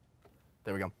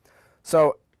 There we go.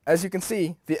 So as you can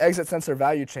see, the exit sensor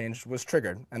value change was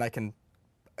triggered, and I can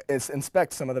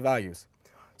inspect some of the values.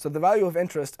 So the value of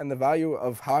interest and the value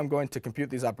of how I'm going to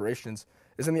compute these operations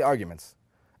is in the arguments.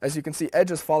 As you can see, edge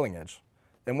is falling edge.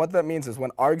 And what that means is when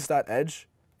args.edge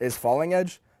is falling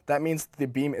edge, that means the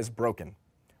beam is broken.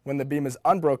 When the beam is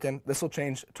unbroken, this will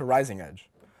change to rising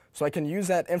edge. So I can use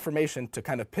that information to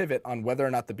kind of pivot on whether or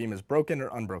not the beam is broken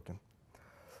or unbroken.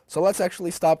 So let's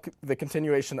actually stop the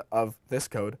continuation of this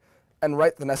code and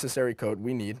write the necessary code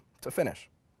we need to finish.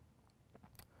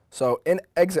 So in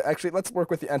exit, actually, let's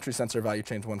work with the entry sensor value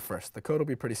change one first. The code will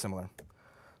be pretty similar.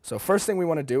 So first thing we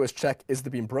want to do is check, is the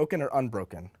beam broken or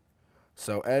unbroken?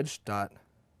 So edge dot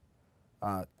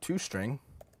toString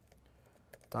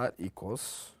dot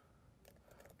equals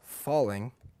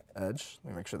falling edge.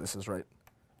 Let me make sure this is right.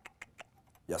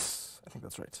 Yes, I think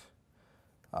that's right.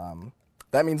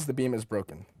 That means the beam is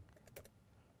broken.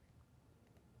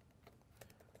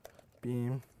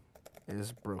 Beam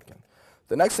is broken.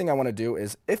 The next thing I want to do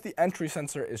is if the entry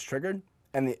sensor is triggered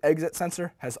and the exit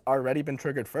sensor has already been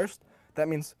triggered first, that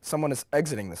means someone is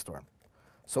exiting the store.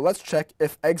 So let's check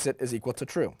if exit is equal to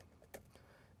true.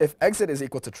 If exit is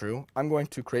equal to true, I'm going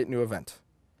to create new event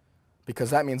because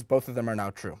that means both of them are now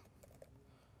true.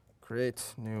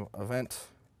 Create new event,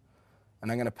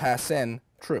 and I'm going to pass in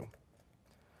true.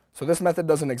 So this method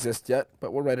doesn't exist yet,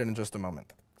 but we'll write it in just a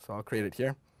moment. So I'll create it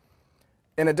here.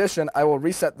 In addition, I will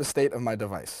reset the state of my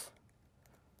device.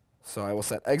 So I will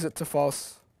set exit to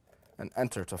false and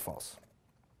enter to false.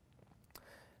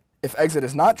 If exit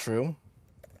is not true,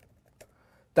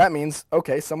 that means,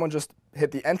 okay, someone just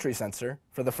hit the entry sensor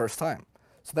for the first time.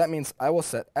 So that means I will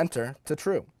set enter to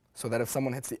true, so that if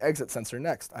someone hits the exit sensor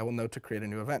next, I will know to create a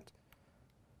new event.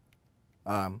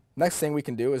 Next thing we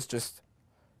can do is just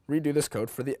redo this code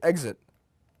for the exit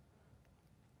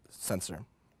sensor.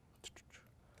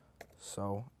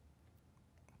 So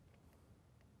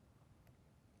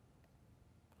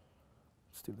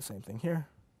let's do the same thing here.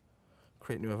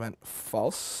 Create new event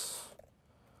false.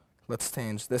 Let's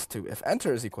change this to if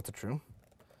enter is equal to true.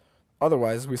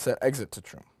 Otherwise, we set exit to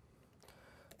true.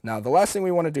 Now, the last thing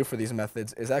we want to do for these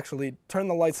methods is actually turn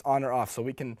the lights on or off so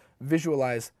we can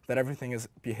visualize that everything is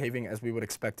behaving as we would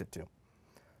expect it to.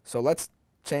 So let's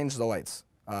change the lights.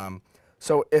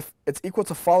 So if it's equal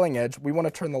to falling edge, we want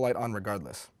to turn the light on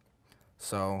regardless.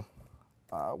 So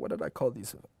what did I call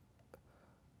these?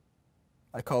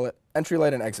 I call it entry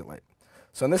light and exit light.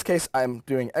 So in this case, I'm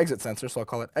doing exit sensor, so I'll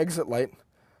call it exit light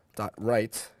dot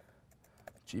write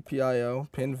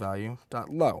GPIO pin value dot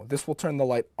low. This will turn the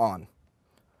light on.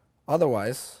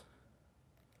 Otherwise,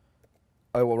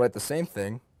 I will write the same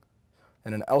thing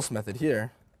in an else method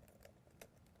here,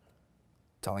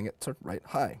 telling it to write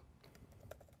high.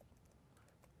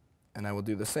 And I will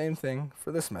do the same thing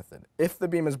for this method. If the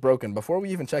beam is broken, before we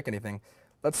even check anything,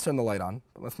 let's turn the light on,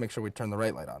 but let's make sure we turn the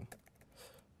right light on.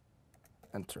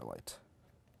 Enter light.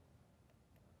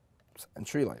 Oops,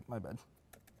 entry light, my bad.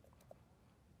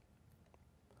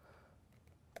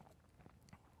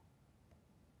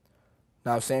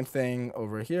 Now, same thing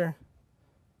over here.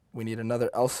 We need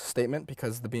another else statement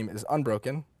because the beam is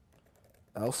unbroken.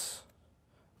 Else,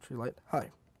 entry light, high.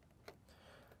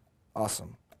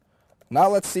 Awesome. Now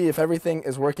let's see if everything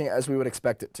is working as we would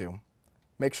expect it to.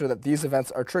 Make sure that these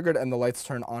events are triggered and the lights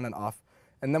turn on and off,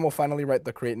 and then we'll finally write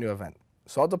the create new event.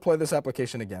 So I'll deploy this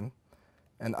application again,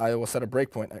 and I will set a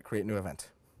breakpoint at create new event.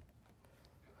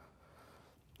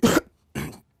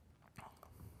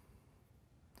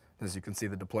 As you can see,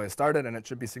 the deploy has started, and it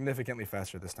should be significantly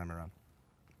faster this time around.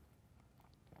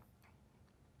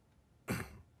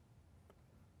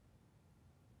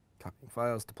 Copying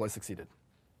files, deploy succeeded.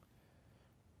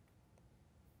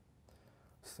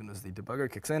 As soon as the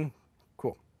debugger kicks in,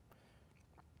 cool.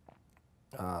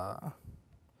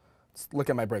 Let's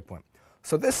look at my breakpoint.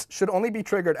 So this should only be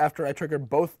triggered after I trigger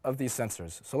both of these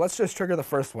sensors. So let's just trigger the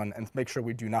first one and make sure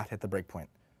we do not hit the breakpoint.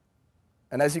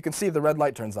 And as you can see, the red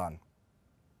light turns on.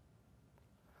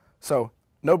 So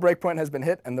no breakpoint has been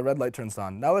hit and the red light turns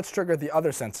on. Now let's trigger the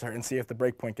other sensor and see if the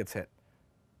breakpoint gets hit.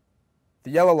 The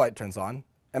yellow light turns on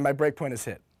and my breakpoint is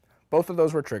hit. Both of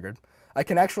those were triggered. I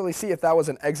can actually see if that was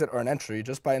an exit or an entry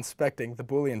just by inspecting the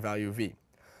Boolean value v.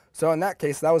 So in that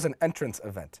case, that was an entrance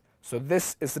event. So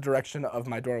this is the direction of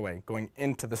my doorway going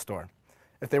into the store.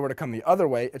 If they were to come the other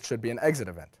way, it should be an exit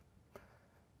event.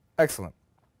 Excellent.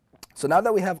 So now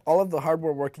that we have all of the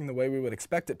hardware working the way we would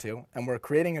expect it to, and we're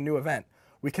creating a new event,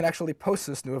 we can actually post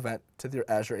this new event to the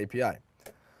Azure API.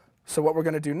 So what we're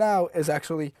going to do now is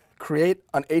actually create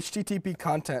an HTTP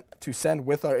content to send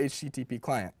with our HTTP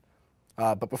client.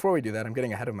 But before we do that, I'm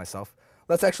getting ahead of myself.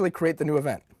 Let's actually create the new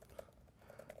event.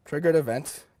 Triggered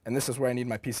event, and this is where I need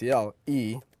my PCL,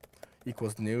 E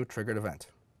equals new triggered event.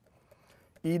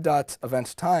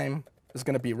 E.event time is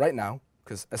going to be right now,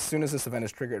 because as soon as this event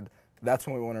is triggered, that's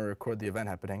when we want to record the event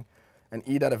happening. And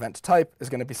E.event type is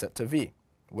going to be set to V,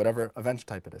 whatever event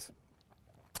type it is.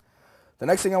 The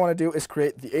next thing I want to do is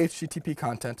create the HTTP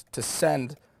content to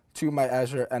send to my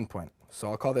Azure endpoint. So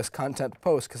I'll call this content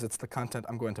post because it's the content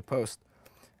I'm going to post.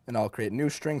 And I'll create new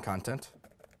string content.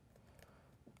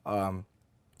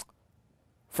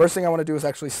 First thing I want to do is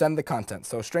actually send the content.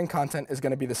 So string content is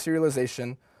going to be the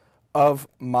serialization of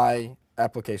my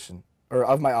application, or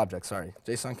of my object, sorry.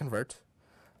 JSON convert.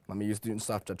 Let me use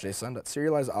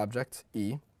studentstuff.json.serialize object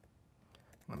E.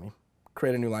 Let me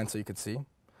create a new line so you can see.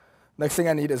 Next thing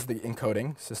I need is the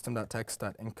encoding,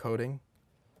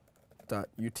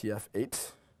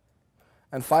 system.text.encoding.utf8.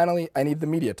 And finally, I need the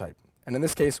media type. And in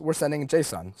this case, we're sending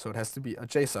JSON, so it has to be a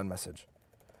JSON message.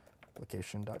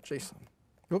 Application.json.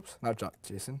 Oops, not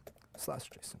 .json,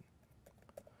 /JSON.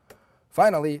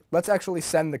 Finally, let's actually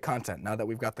send the content now that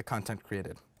we've got the content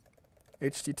created.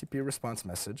 HTTP response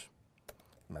message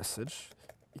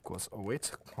equals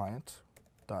await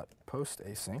client.post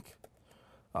async.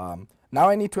 Now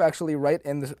I need to actually write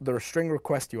in the string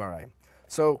request URI.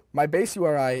 So my base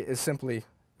URI is simply,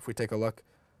 if we take a look,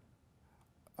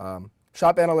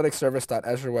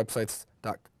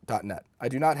 shopanalyticsservice.azurewebsites.net. I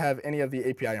do not have any of the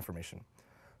API information.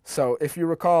 So if you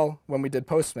recall, when we did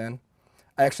Postman,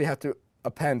 I actually have to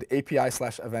append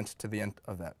API/event to the end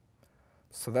of that.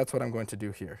 So that's what I'm going to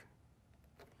do here.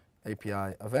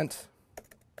 API event.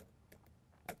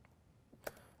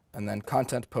 And then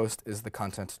content post is the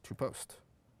content to post.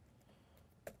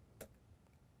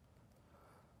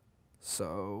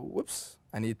 So, whoops,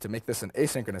 I need to make this an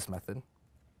asynchronous method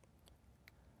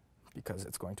because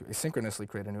it's going to asynchronously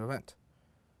create a new event.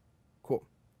 Cool.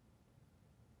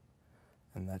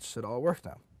 And that should all work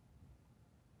now.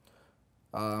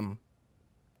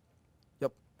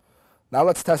 Yep. Now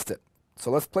let's test it.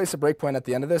 So let's place a breakpoint at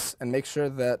the end of this and make sure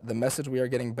that the message we are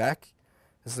getting back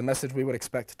is the message we would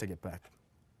expect to get back.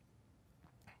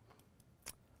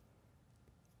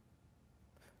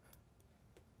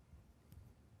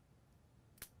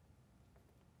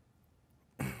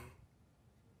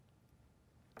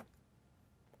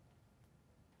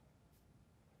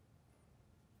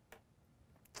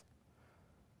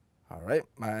 All right,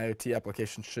 my IoT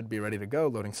application should be ready to go.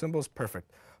 Loading symbols,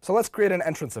 perfect. So let's create an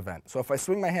entrance event. So if I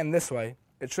swing my hand this way,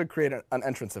 it should create an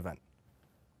entrance event.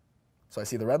 So I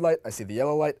see the red light, I see the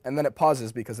yellow light, and then it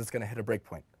pauses because it's going to hit a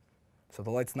breakpoint. So the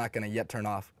light's not going to yet turn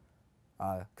off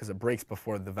because it breaks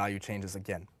before the value changes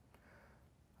again.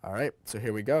 All right, so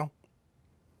here we go.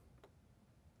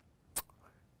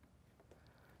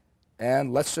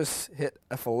 And let's just hit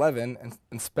F11 and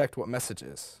inspect what message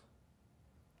is,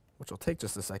 which will take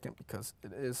just a second because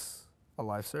it is a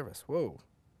live service. Whoa.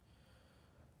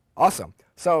 Awesome.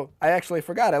 So I actually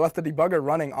forgot. I left the debugger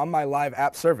running on my live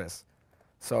app service.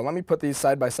 So let me put these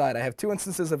side by side. I have two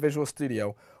instances of Visual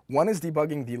Studio. One is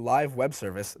debugging the live web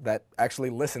service that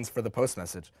actually listens for the post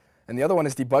message. And the other one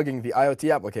is debugging the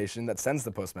IoT application that sends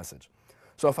the post message.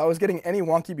 So if I was getting any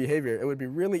wonky behavior, it would be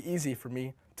really easy for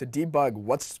me to debug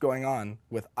what's going on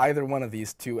with either one of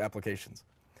these two applications.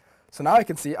 So now I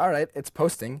can see, all right, it's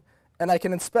posting, and I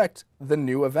can inspect the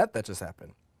new event that just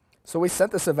happened. So we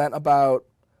sent this event about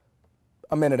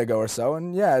a minute ago or so,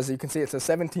 and yeah, as you can see, it says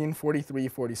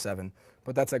 17:43:47,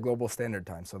 but that's at global standard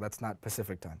time, so that's not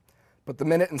Pacific time. But the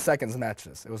minute and seconds match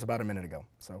this. It was about a minute ago,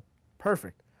 so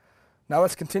perfect. Now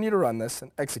let's continue to run this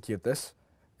and execute this,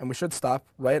 and we should stop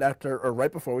right after or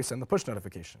right before we send the push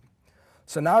notification.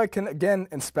 So now I can again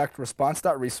inspect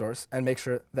response.resource and make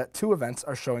sure that two events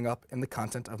are showing up in the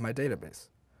content of my database.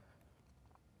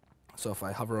 So if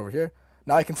I hover over here,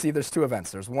 now I can see there's two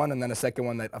events. There's one and then a second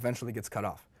one that eventually gets cut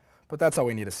off. But that's all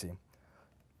we need to see.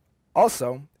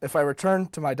 Also, if I return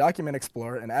to my Document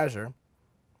Explorer in Azure,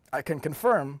 I can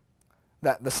confirm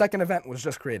that the second event was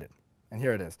just created. And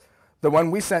here it is. The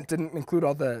one we sent didn't include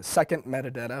all the second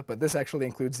metadata, but this actually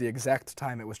includes the exact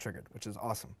time it was triggered, which is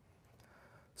awesome.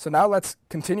 So now let's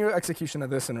continue execution of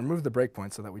this and remove the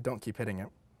breakpoint so that we don't keep hitting it.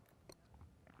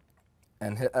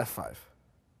 And hit F5.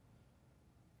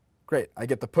 Great. I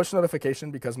get the push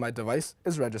notification because my device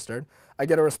is registered. I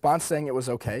get a response saying it was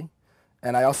OK.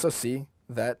 And I also see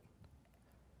that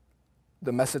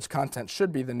the message content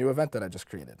should be the new event that I just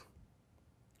created.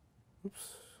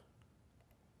 Oops.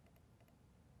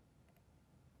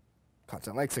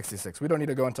 Content like 66. We don't need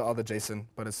to go into all the JSON,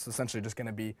 but it's essentially just going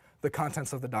to be the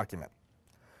contents of the document.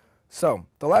 So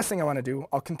the last thing I want to do,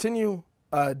 I'll continue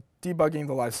debugging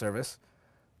the live service.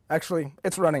 Actually,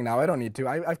 it's running now. I don't need to.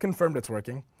 I've confirmed it's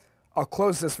working. I'll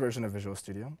close this version of Visual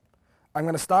Studio. I'm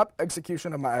going to stop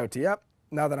execution of my IoT app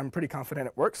now that I'm pretty confident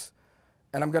it works.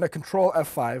 And I'm going to Control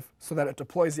F5 so that it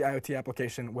deploys the IoT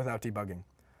application without debugging.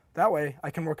 That way, I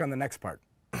can work on the next part.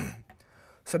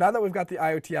 So now that we've got the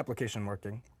IoT application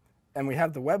working, and we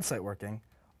have the website working,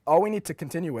 all we need to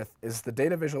continue with is the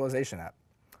data visualization app.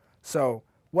 So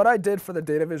what I did for the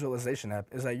data visualization app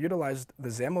is I utilized the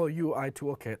XAML UI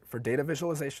toolkit for data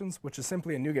visualizations, which is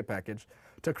simply a NuGet package,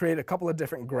 to create a couple of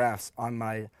different graphs on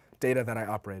my data that I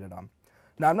operated on.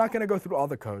 Now, I'm not going to go through all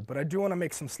the code, but I do want to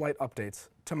make some slight updates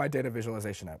to my data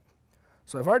visualization app.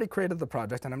 So I've already created the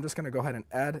project, and I'm just going to go ahead and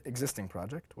add existing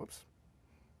project. Whoops.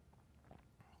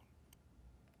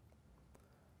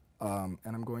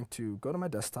 And I'm going to go to my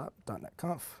desktop, .NET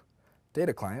Conf,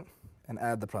 data client, and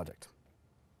add the project.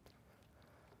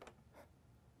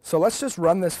 So let's just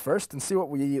run this first and see what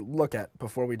we look at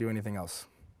before we do anything else.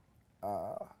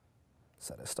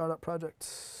 Set a startup project,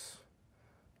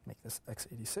 make this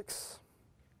x86,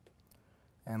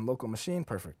 and local machine,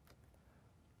 perfect.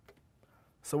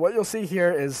 So what you'll see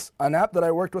here is an app that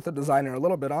I worked with a designer a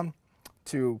little bit on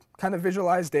to kind of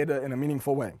visualize data in a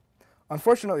meaningful way.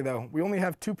 Unfortunately, though, we only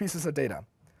have two pieces of data.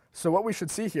 So what we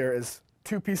should see here is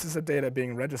two pieces of data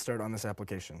being registered on this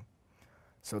application.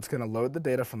 So it's going to load the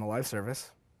data from the live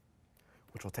service,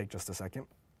 which will take just a second.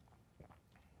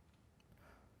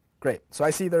 Great. So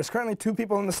I see there's currently 2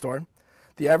 people in the store.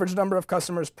 The average number of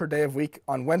customers per day of week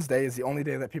on Wednesday is the only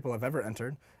day that people have ever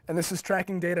entered. And this is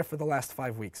tracking data for the last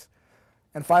 5 weeks.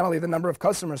 And finally, the number of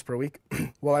customers per week.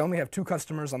 Well, I only have 2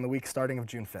 customers on the week starting of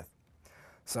June 5th.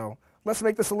 So let's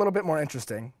make this a little bit more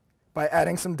interesting by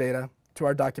adding some data to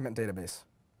our document database.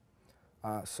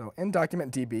 So in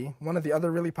DocumentDB, one of the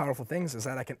other really powerful things is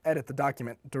that I can edit the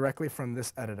document directly from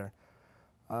this editor.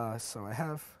 So I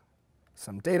have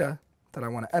some data that I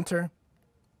want to enter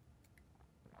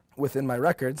within my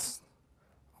records.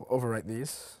 I'll overwrite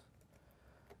these.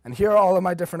 And here are all of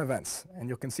my different events. And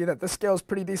you can see that this scales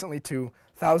pretty decently to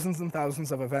thousands and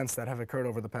thousands of events that have occurred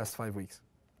over the past 5 weeks.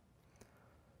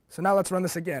 So now let's run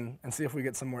this again and see if we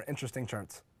get some more interesting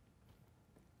charts.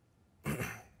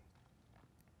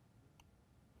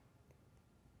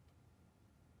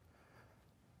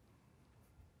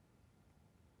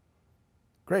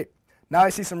 Great. Now I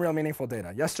see some real meaningful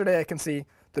data. Yesterday I can see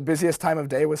the busiest time of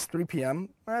day was 3 p.m.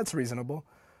 That's reasonable.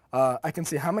 I can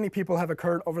see how many people have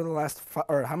occurred over the last,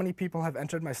 or how many people have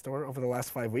entered my store over the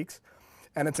last 5 weeks.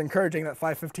 And it's encouraging that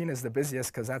 5/15 is the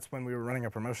busiest because that's when we were running a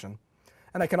promotion.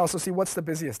 And I can also see what's the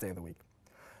busiest day of the week.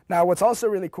 Now, what's also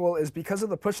really cool is because of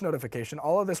the push notification,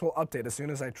 all of this will update as soon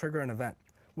as I trigger an event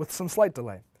with some slight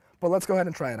delay. But let's go ahead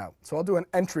and try it out. So I'll do an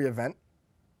entry event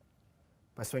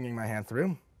by swinging my hand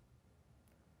through.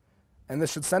 And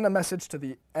this should send a message to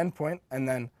the endpoint and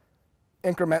then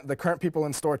increment the current people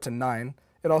in store to 9.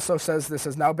 It also says this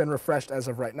has now been refreshed as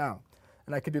of right now.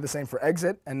 And I could do the same for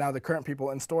exit, and now the current people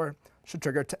in store should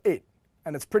trigger to 8.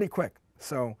 And it's pretty quick.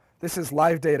 So this is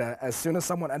live data. As soon as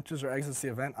someone enters or exits the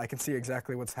event, I can see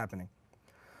exactly what's happening.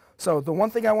 So the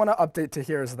one thing I want to update to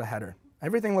here is the header.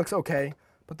 Everything looks okay,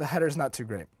 but the header's not too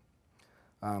great.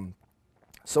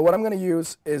 So what I'm going to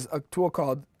use is a tool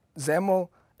called XAML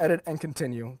Edit and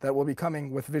Continue that will be coming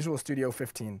with Visual Studio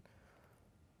 15.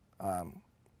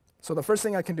 So the first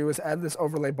thing I can do is add this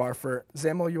overlay bar for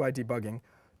XAML UI debugging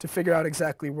to figure out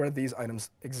exactly where these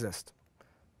items exist.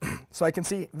 So I can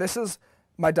see this is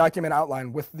my document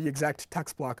outline with the exact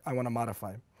text block I want to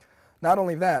modify. Not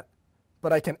only that,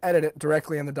 but I can edit it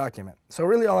directly in the document. So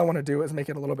really all I want to do is make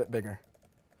it a little bit bigger.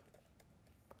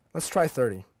 Let's try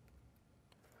 30.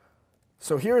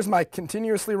 So here's my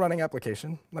continuously running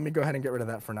application. Let me go ahead and get rid of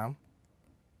that for now.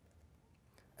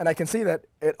 And I can see that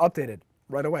it updated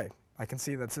right away. I can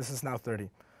see that this is now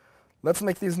 30. Let's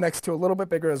make these next two a little bit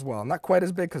bigger as well. Not quite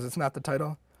as big because it's not the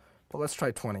title, but let's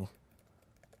try 20.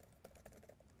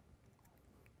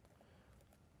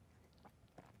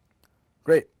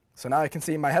 Great. So now I can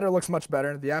see my header looks much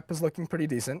better. The app is looking pretty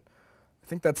decent. I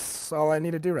think that's all I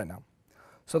need to do right now.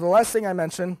 So the last thing I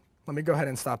mentioned, let me go ahead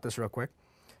and stop this real quick,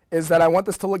 is that I want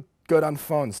this to look good on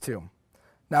phones too.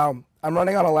 Now, I'm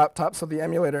running on a laptop, so the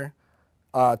emulator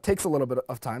takes a little bit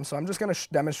of time, so I'm just going to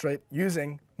demonstrate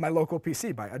using my local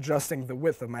PC by adjusting the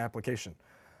width of my application.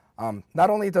 Not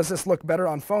only does this look better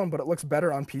on phone, but it looks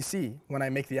better on PC when I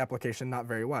make the application not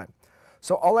very wide.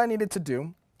 So all I needed to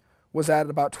do was add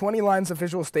about 20 lines of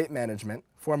visual state management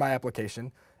for my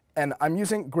application, and I'm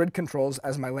using grid controls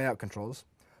as my layout controls.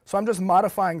 So I'm just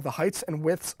modifying the heights and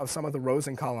widths of some of the rows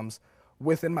and columns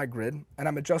within my grid, and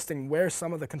I'm adjusting where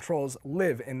some of the controls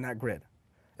live in that grid.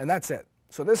 And that's it.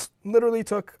 So this literally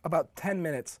took about 10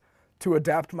 minutes to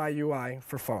adapt my UI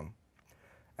for phone.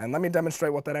 And let me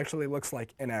demonstrate what that actually looks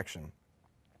like in action.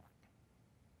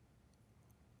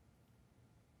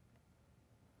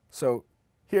 So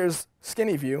here's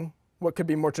Skinny View, what could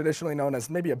be more traditionally known as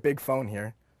maybe a big phone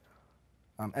here.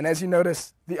 And as you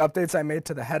notice, the updates I made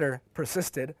to the header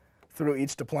persisted through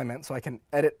each deployment, so I can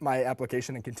edit my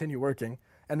application and continue working,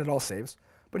 and it all saves.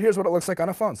 But here's what it looks like on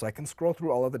a phone, so I can scroll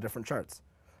through all of the different charts.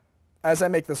 As I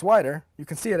make this wider, you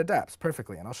can see it adapts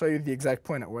perfectly, and I'll show you the exact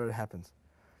point at where it happens.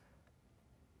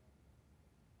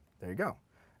 There you go.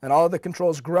 And all of the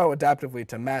controls grow adaptively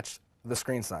to match the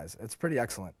screen size. It's pretty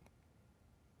excellent.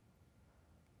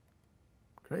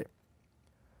 Great.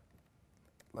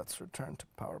 Let's return to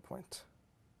PowerPoint.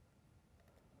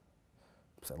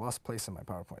 Oops, I lost place in my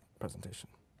PowerPoint presentation.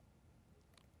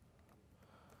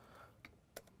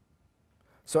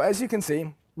 So as you can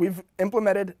see, we've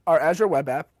implemented our Azure Web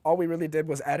App. All we really did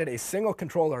was added a single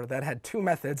controller that had two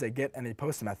methods, a get and a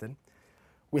post method.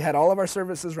 We had all of our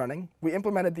services running. We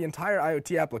implemented the entire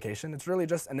IoT application. It's really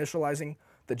just initializing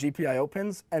the GPIO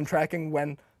pins and tracking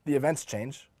when the events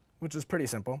change, which is pretty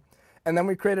simple. And then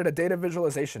we created a data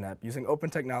visualization app using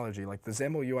open technology like the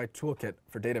XAML UI toolkit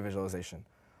for data visualization.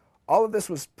 All of this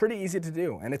was pretty easy to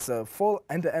do, and it's a full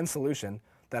end-to-end solution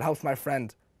that helps my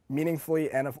friend meaningfully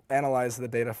analyze the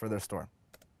data for their store.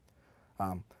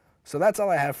 So that's all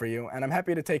I have for you, and I'm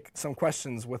happy to take some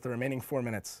questions with the remaining 4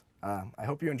 minutes. I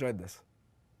hope you enjoyed this.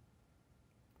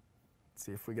 Let's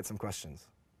see if we get some questions.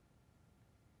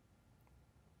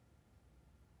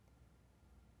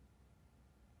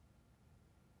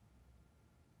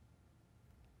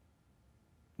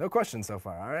 No questions so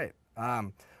far, all right.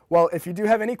 Well, if you do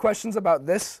have any questions about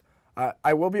this,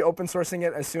 I will be open sourcing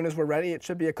it as soon as we're ready. It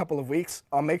should be a couple of weeks.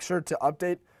 I'll make sure to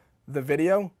update the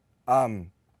video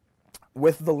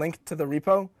with the link to the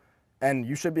repo, and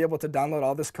you should be able to download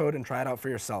all this code and try it out for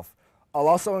yourself. I'll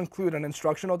also include an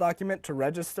instructional document to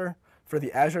register for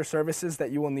the Azure services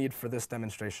that you will need for this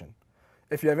demonstration.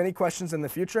 If you have any questions in the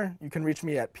future, you can reach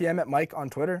me at pm@mike on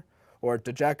Twitter or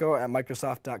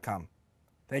dejacko@microsoft.com.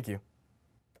 Thank you.